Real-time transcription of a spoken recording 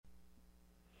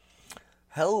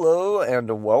Hello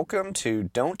and welcome to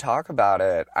Don't Talk About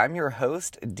It. I'm your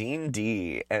host, Dean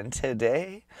D, and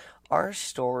today our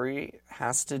story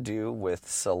has to do with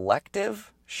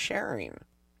selective sharing.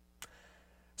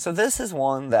 So this is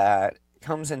one that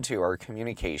comes into our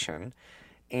communication,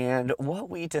 and what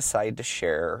we decide to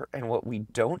share and what we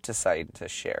don't decide to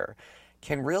share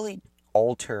can really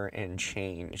alter and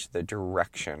change the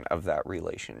direction of that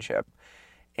relationship.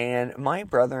 And my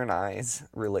brother and I's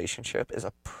relationship is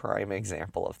a prime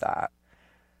example of that.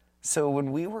 So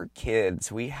when we were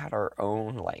kids, we had our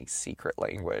own secret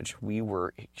language. We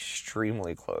were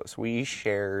extremely close. We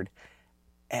shared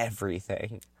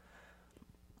everything.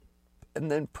 And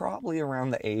then probably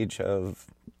around the age of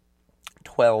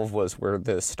 12 was where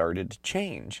this started to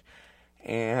change.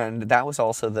 And that was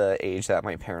also the age that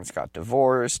my parents got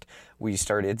divorced. We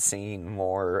started seeing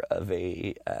more of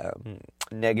a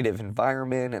negative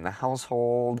environment in the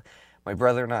household. My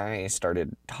brother and I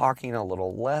started talking a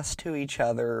little less to each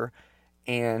other,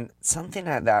 and something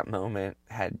at that moment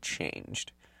had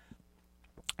changed.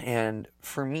 And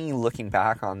for me, looking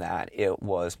back on that, it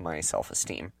was my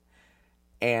self-esteem.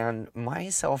 And my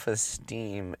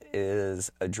self-esteem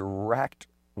is a direct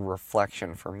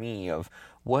reflection for me of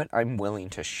what I'm willing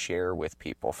to share with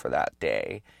people for that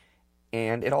day.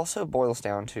 And it also boils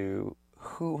down to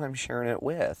who I'm sharing it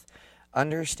with.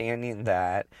 Understanding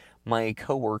that my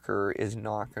coworker is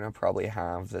not going to probably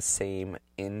have the same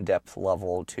in-depth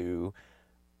level to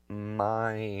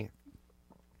my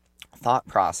thought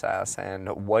process and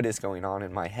what is going on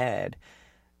in my head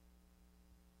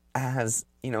as,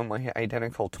 my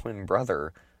identical twin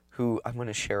brother who I'm going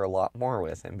to share a lot more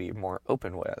with and be more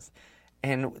open with.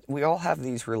 And we all have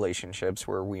these relationships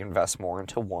where we invest more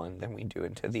into one than we do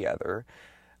into the other.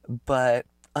 But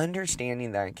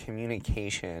understanding that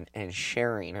communication and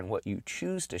sharing and what you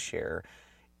choose to share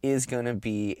is going to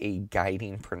be a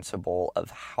guiding principle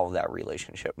of how that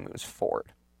relationship moves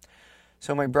forward.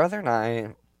 So my brother and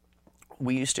I,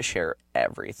 we used to share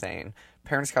everything.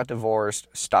 Parents got divorced,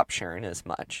 stopped sharing as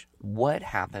much. What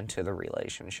happened to the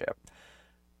relationship?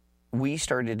 We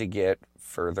started to get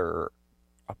further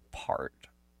apart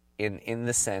in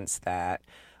the sense that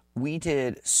we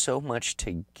did so much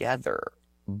together,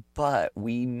 but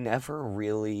we never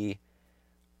really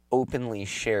openly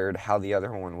shared how the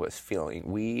other one was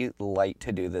feeling. We like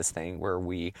to do this thing where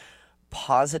we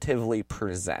positively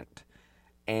present,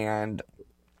 and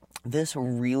this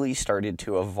really started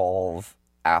to evolve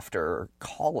after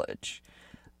college.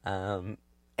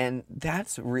 And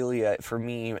that's really, for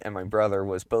me and my brother,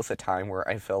 was both a time where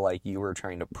I feel like you were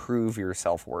trying to prove your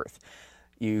self-worth.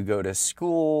 You go to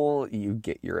school, you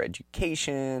get your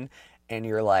education, and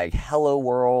you're like, hello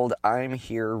world, I'm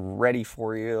here ready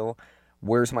for you.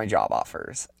 Where's my job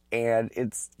offers? And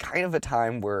it's kind of a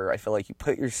time where I feel like you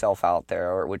put yourself out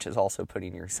there, which is also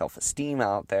putting your self-esteem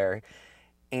out there.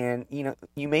 And,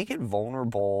 you make it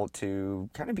vulnerable to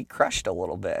kind of be crushed a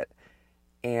little bit.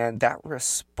 And that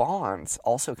response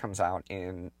also comes out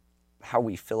in how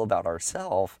we feel about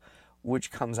ourselves,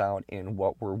 which comes out in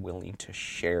what we're willing to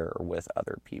share with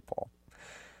other people.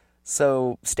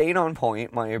 So, staying on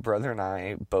point, my brother and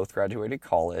I both graduated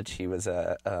college. He was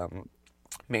a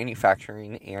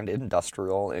manufacturing and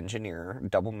industrial engineer,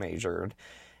 double majored.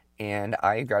 And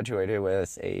I graduated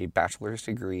with a bachelor's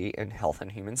degree in health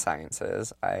and human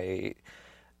sciences.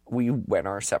 We went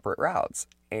our separate routes.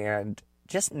 And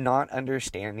just not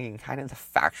understanding kind of the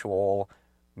factual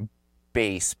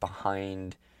base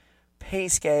behind pay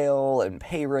scale and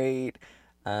pay rate,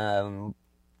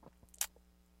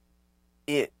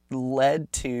 it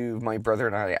led to my brother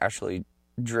and I actually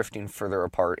drifting further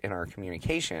apart in our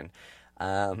communication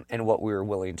and what we were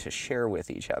willing to share with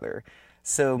each other.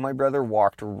 So my brother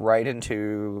walked right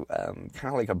into kind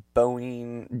of like a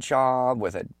Boeing job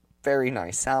with a very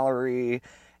nice salary.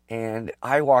 And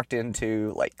I walked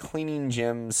into cleaning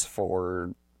gyms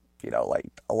for,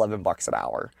 $11 an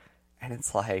hour. And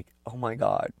it's like, oh my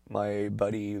God, my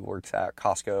buddy works at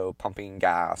Costco pumping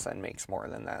gas and makes more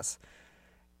than this.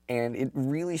 And it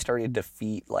really started to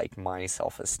defeat my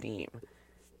self-esteem.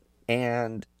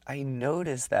 And I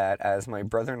noticed that as my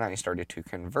brother and I started to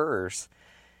converse,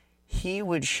 he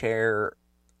would share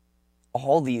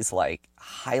all these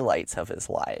highlights of his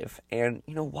life. And,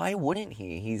 why wouldn't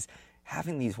he? He's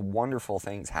having these wonderful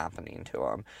things happening to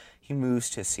him. He moves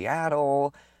to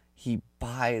Seattle. He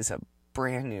buys a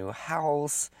brand new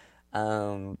house,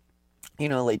 2,000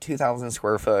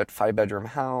 square foot, 5-bedroom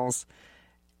house.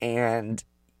 And,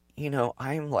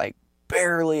 I'm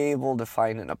barely able to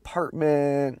find an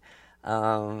apartment.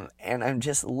 And I'm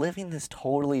just living this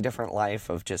totally different life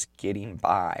of just getting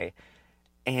by.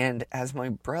 And as my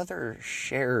brother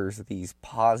shares these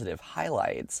positive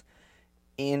highlights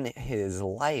in his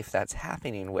life that's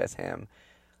happening with him,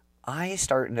 I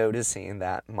start noticing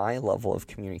that my level of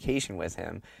communication with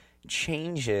him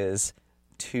changes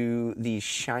to these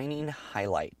shining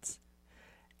highlights.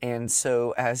 And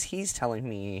so as he's telling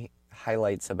me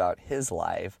highlights about his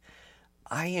life,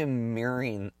 I am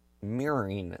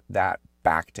mirroring that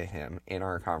back to him in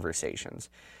our conversations.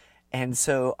 And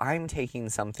so I'm taking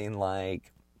something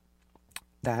like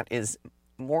that is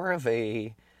more of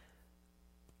a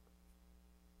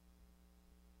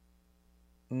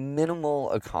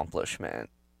minimal accomplishment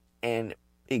and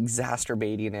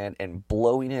exacerbating it and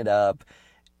blowing it up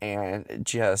and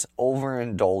just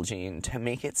overindulging to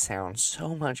make it sound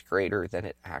so much greater than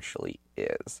it actually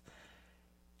is.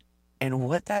 And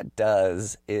what that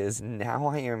does is now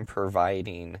I am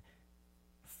providing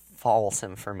false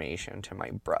information to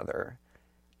my brother.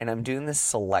 And I'm doing this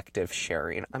selective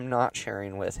sharing. I'm not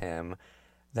sharing with him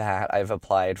that I've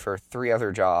applied for 3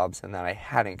 other jobs and that I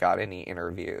hadn't got any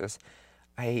interviews.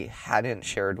 I hadn't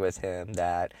shared with him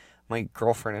that my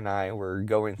girlfriend and I were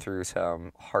going through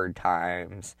some hard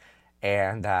times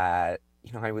and that,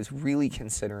 I was really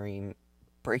considering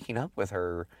breaking up with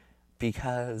her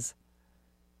because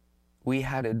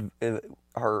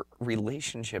our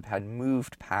relationship had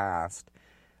moved past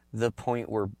the point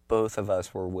where both of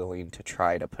us were willing to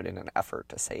try to put in an effort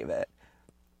to save it.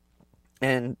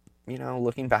 And,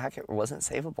 looking back, it wasn't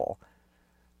savable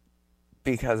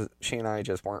because she and I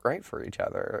just weren't right for each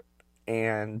other.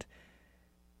 And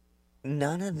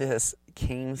none of this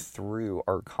came through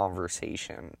our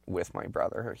conversation with my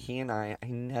brother. He and I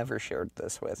never shared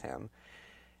this with him.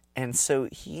 And so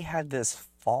he had this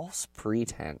false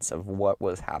pretense of what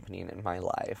was happening in my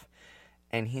life.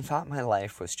 And he thought my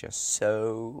life was just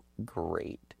so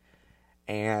great.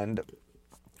 And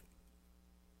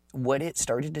what it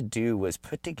started to do was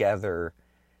put together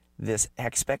this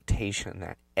expectation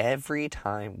that every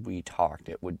time we talked,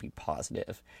 it would be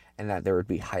positive and that there would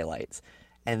be highlights.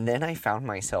 And then I found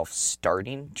myself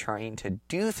trying to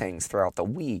do things throughout the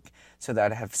week so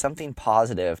that I have something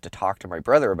positive to talk to my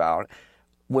brother about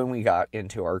when we got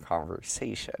into our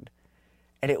conversation.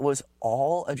 And it was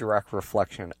all a direct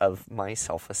reflection of my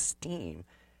self-esteem.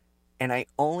 And I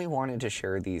only wanted to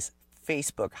share these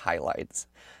Facebook highlights,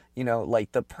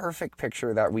 like the perfect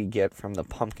picture that we get from the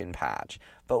pumpkin patch.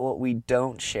 But what we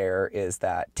don't share is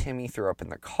that Timmy threw up in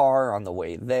the car on the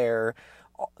way there.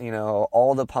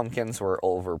 All the pumpkins were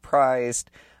overpriced.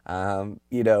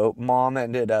 Mom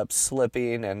ended up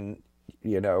slipping and,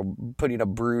 putting a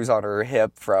bruise on her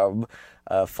hip from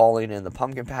falling in the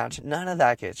pumpkin patch. None of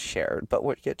that gets shared. But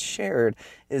what gets shared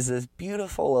is this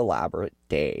beautiful, elaborate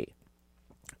day.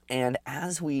 And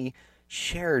as we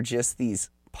share just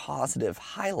these positive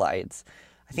highlights,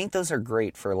 I think those are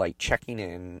great for like checking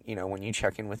in. When you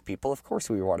check in with people, of course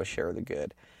we want to share the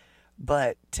good.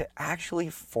 But to actually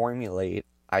formulate,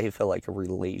 I feel like, a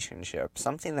relationship,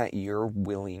 something that you're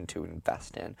willing to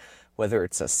invest in, whether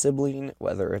it's a sibling,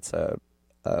 whether it's a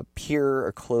peer,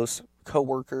 a close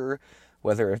coworker,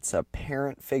 whether it's a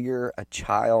parent figure, a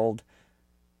child,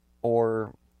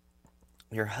 or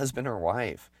your husband or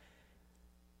wife.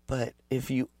 But if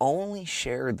you only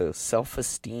share those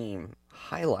self-esteem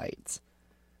highlights,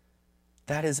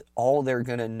 that is all they're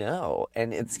going to know.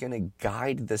 And it's going to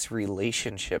guide this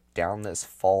relationship down this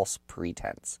false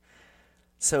pretense.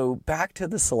 So back to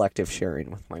the selective sharing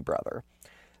with my brother.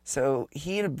 So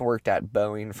he had worked at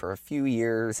Boeing for a few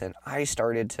years, and I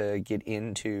started to get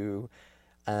into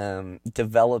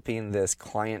developing this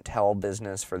clientele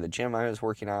business for the gym I was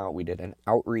working at. We did an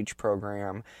outreach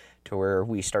program to where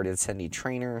we started sending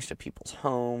trainers to people's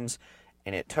homes,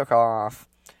 and it took off.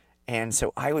 And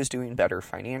so I was doing better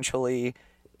financially,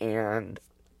 and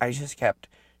I just kept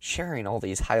sharing all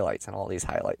these highlights and all these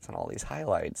highlights and all these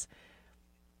highlights.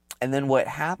 And then what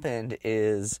happened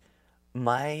is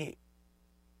I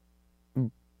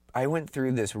went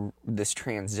through this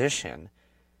transition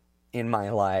in my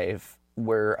life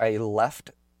where I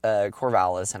left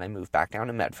Corvallis and I moved back down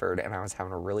to Medford, and I was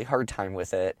having a really hard time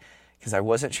with it because I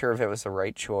wasn't sure if it was the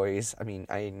right choice. I mean,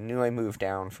 I knew I moved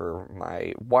down for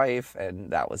my wife, and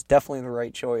that was definitely the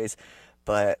right choice,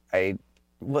 but I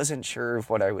wasn't sure if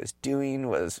what I was doing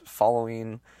was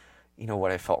following,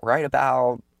 what I felt right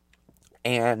about.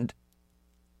 And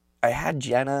I had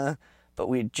Jenna, but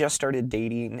we had just started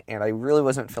dating, and I really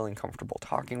wasn't feeling comfortable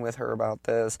talking with her about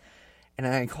this. And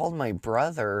I called my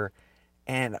brother,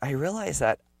 and I realized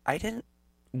that I didn't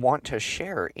want to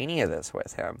share any of this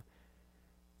with him.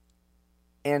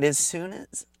 And as soon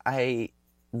as I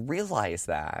realized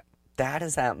that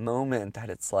is that moment that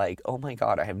it's like, oh my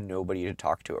God, I have nobody to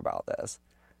talk to about this.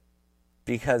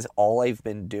 because all I've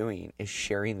been doing is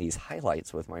sharing these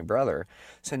highlights with my brother.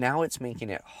 So now it's making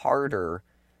it harder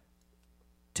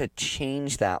to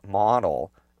change that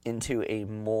model into a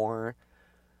more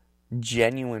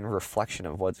genuine reflection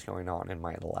of what's going on in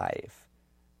my life.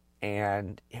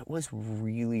 And it was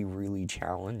really, really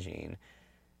challenging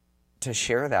to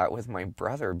share that with my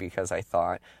brother, because I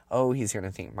thought, oh, he's going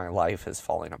to think my life is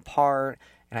falling apart.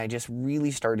 And I just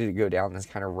really started to go down this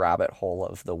kind of rabbit hole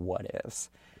of the what ifs.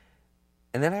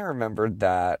 And then I remembered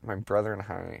that my brother and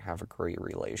I have a great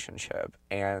relationship,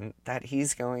 and that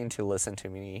he's going to listen to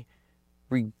me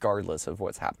regardless of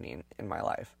what's happening in my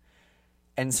life.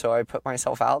 And so I put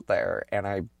myself out there, and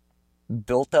I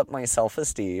built up my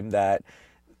self-esteem that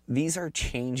these are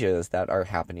changes that are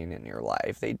happening in your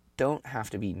life. They don't have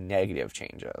to be negative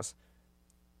changes.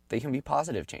 They can be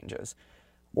positive changes.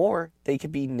 Or they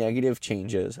could be negative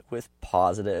changes with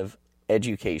positive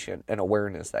education and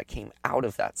awareness that came out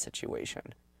of that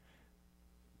situation.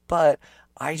 But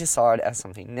I just saw it as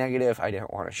something negative. I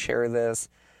didn't want to share this.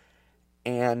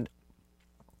 And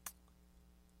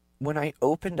when I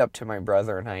opened up to my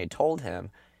brother and I told him,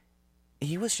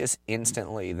 he was just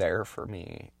instantly there for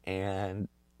me and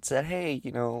said, hey,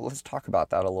 let's talk about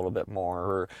that a little bit more.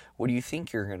 Or what do you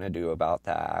think you're going to do about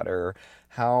that? Or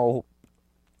how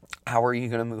are you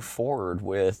going to move forward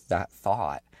with that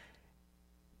thought?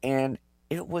 And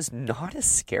it was not as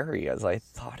scary as I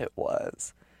thought it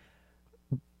was.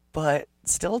 But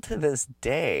still to this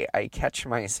day, I catch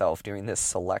myself doing this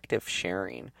selective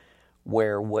sharing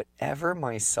where whatever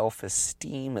my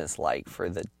self-esteem is like for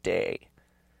the day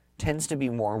tends to be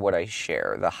more what I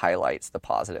share, the highlights, the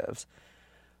positives.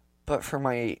 But for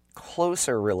my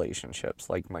closer relationships,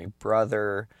 like my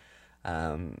brother,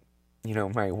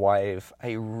 my wife,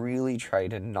 I really try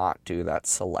to not do that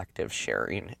selective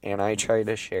sharing. And I try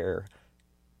to share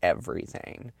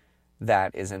everything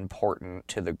that is important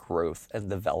to the growth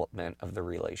and development of the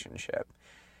relationship.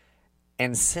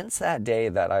 And since that day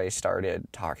that I started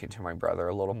talking to my brother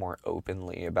a little more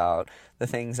openly about the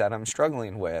things that I'm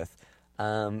struggling with,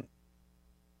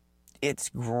 it's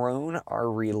grown our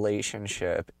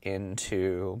relationship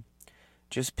into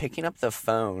just picking up the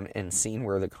phone and seeing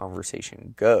where the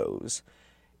conversation goes,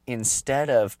 instead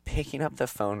of picking up the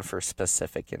phone for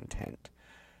specific intent.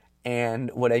 And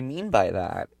what I mean by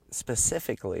that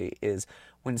specifically is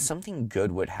when something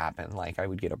good would happen, like I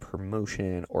would get a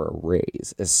promotion or a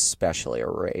raise, especially a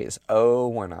raise. Oh,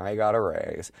 when I got a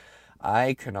raise,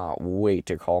 I could not wait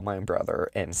to call my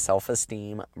brother and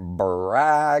self-esteem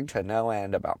brag to no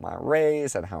end about my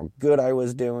raise and how good I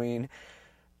was doing.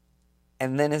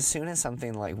 And then as soon as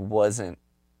something wasn't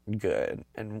good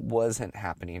and wasn't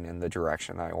happening in the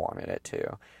direction I wanted it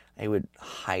to, I would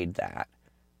hide that.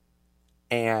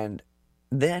 And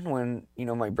then when,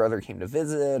 my brother came to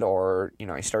visit, or,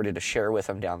 I started to share with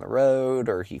him down the road,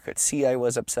 or he could see I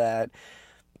was upset,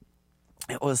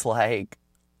 it was like,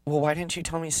 well, why didn't you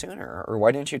tell me sooner? Or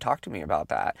why didn't you talk to me about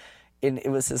that? And it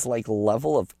was this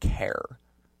level of care.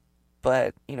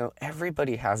 But,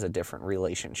 everybody has a different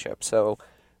relationship. So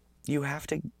you have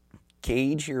to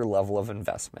gauge your level of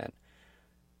investment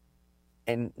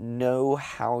and know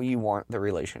how you want the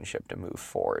relationship to move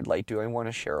forward. Do I want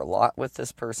to share a lot with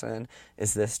this person?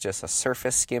 Is this just a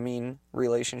surface skimming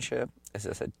relationship? Is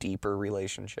this a deeper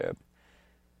relationship?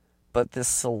 But this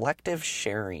selective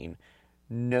sharing,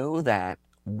 know that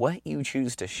what you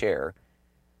choose to share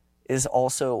is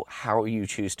also how you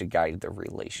choose to guide the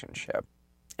relationship.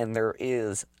 And there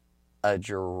is a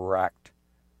direct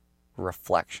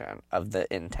reflection of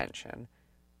the intention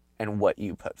and what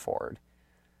you put forward.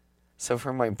 So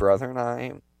for my brother and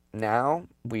I, now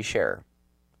we share.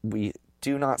 We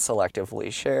do not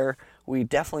selectively share. We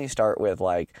definitely start with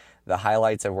the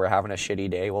highlights of we're having a shitty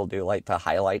day. We'll do the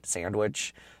highlight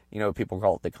sandwich. People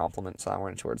call it the compliment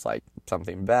sandwich, where it's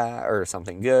something bad or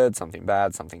something good, something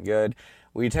bad, something good.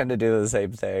 We tend to do the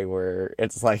same thing where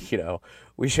it's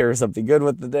we share something good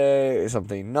with the day,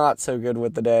 something not so good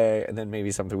with the day, and then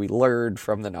maybe something we learned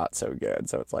from the not so good.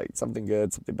 So it's something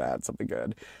good, something bad, something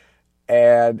good.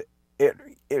 And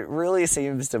it really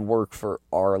seems to work for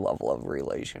our level of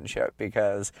relationship,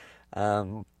 because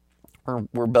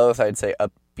we're both, I'd say,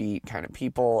 upbeat kind of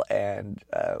people, and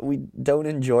we don't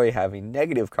enjoy having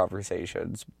negative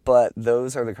conversations, but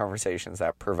those are the conversations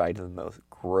that provide the most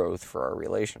growth for our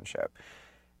relationship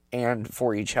and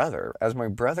for each other. As my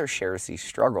brother shares these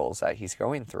struggles that he's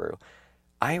going through,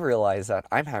 I realize that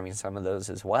I'm having some of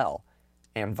those as well,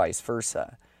 and vice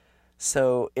versa.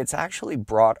 So it's actually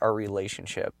brought our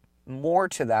relationship more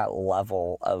to that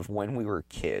level of when we were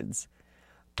kids.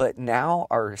 But now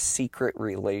our secret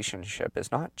relationship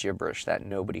is not gibberish that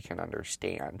nobody can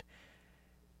understand.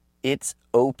 It's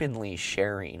openly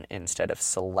sharing instead of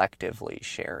selectively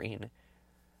sharing.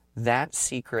 That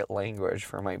secret language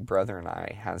for my brother and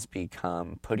I has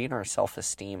become putting our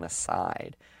self-esteem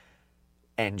aside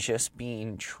and just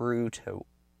being true to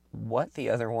what the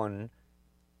other one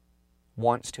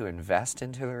wants to invest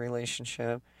into the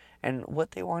relationship and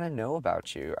what they want to know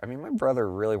about you. I mean, my brother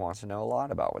really wants to know a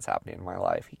lot about what's happening in my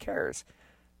life. He cares.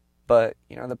 But,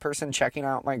 the person checking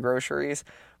out my groceries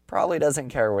probably doesn't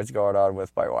care what's going on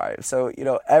with my wife. So,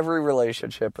 every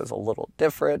relationship is a little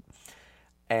different.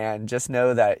 And just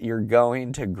know that you're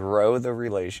going to grow the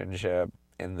relationship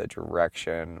in the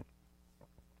direction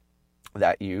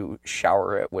that you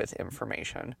shower it with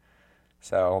information.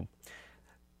 So,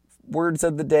 words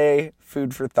of the day,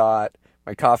 food for thought.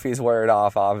 My coffee's wearing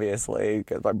off, obviously,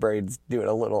 because my brain's doing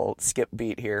a little skip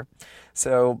beat here.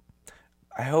 So,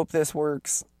 I hope this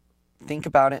works. Think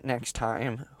about it next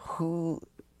time. Who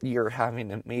you're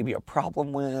having maybe a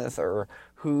problem with, or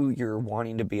who you're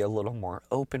wanting to be a little more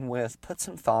open with. Put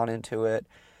some thought into it.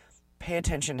 Pay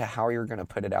attention to how you're going to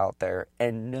put it out there,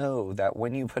 and know that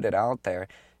when you put it out there,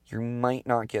 you might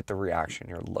not get the reaction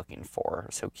you're looking for.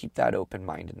 So keep that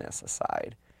open-mindedness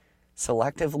aside.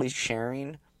 Selectively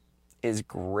sharing is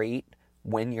great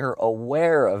when you're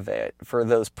aware of it for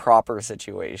those proper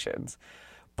situations.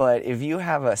 But if you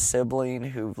have a sibling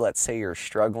who, let's say you're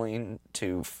struggling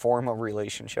to form a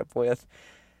relationship with,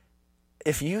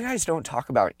 if you guys don't talk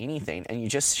about anything and you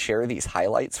just share these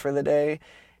highlights for the day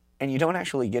and you don't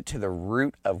actually get to the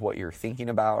root of what you're thinking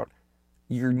about,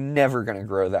 you're never going to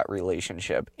grow that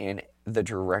relationship in the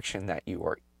direction that you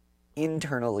are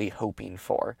internally hoping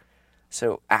for.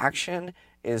 So action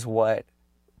is what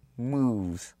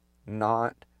moves,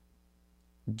 not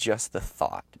just the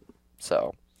thought.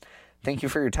 So thank you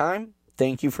for your time.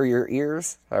 Thank you for your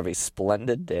ears. Have a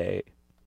splendid day.